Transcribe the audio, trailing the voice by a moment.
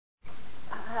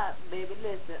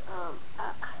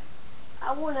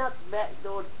went out the back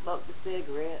door to smoke a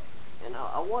cigarette, and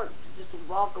I wanted to just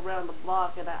walk around the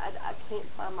block, and I can't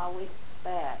find my way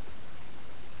back.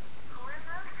 Who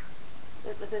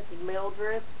is this? This is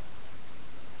Mildred.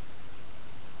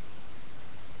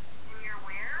 And you're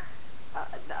where?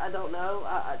 I don't know.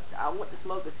 I went to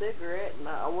smoke a cigarette, and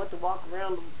I went to walk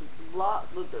around the block,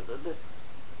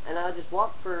 and I just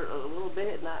walked for a little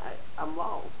bit, and I'm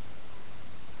lost.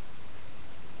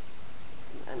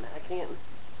 And I can't... This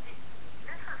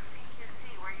is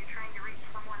CQC. Were you trying to reach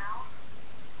someone else?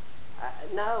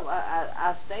 No,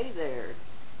 I stayed there.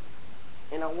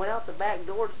 And I went out the back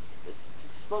door to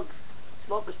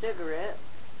smoke a cigarette.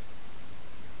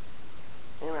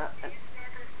 And You stay at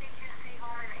the CQC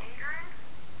home in Adrian?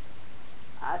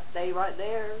 I stay right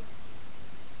there.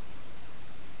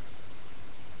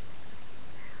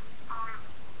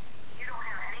 You don't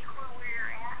have any clue where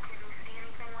you're at? Did you see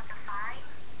anything with a sign?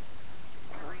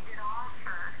 Did we get off,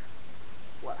 or?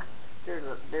 What?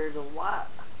 There's a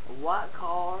white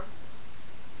car,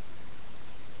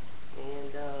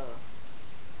 and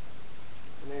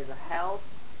there's a house,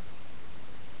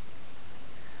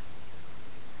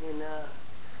 and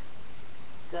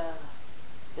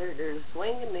there's a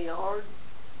swing in the yard.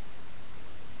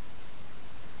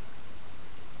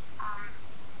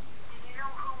 Did you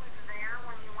know who was there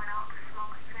when you went out to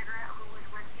smoke a cigarette? Who was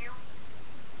with you?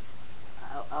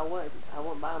 I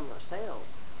went by myself.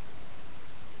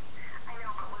 I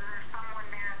know, but was there someone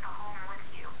there at the home with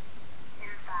you?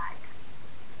 Inside?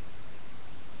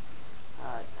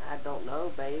 I don't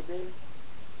know, baby.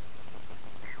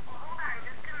 Well, hold on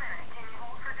just a minute. Can you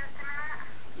hold for just a minute?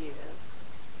 Yes.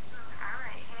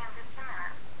 Alright, hang on just a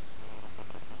minute.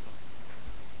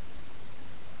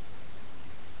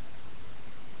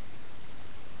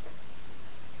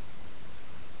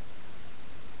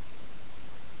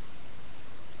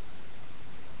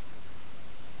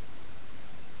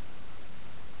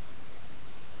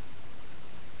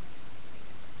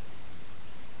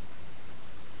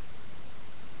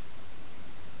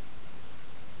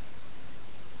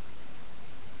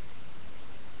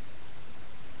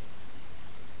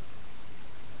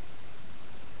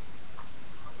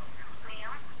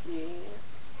 Ma'am, Yes.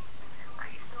 are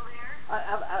you still there?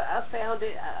 I found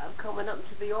it. I'm coming up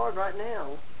to the yard right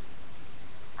now.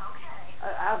 Okay.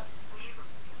 I've...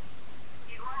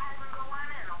 You go ahead and go on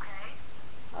in, okay?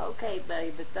 Okay,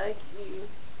 baby. Thank you.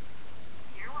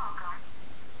 You're welcome.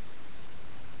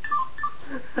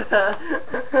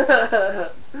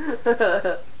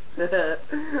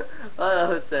 Hold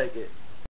on a second.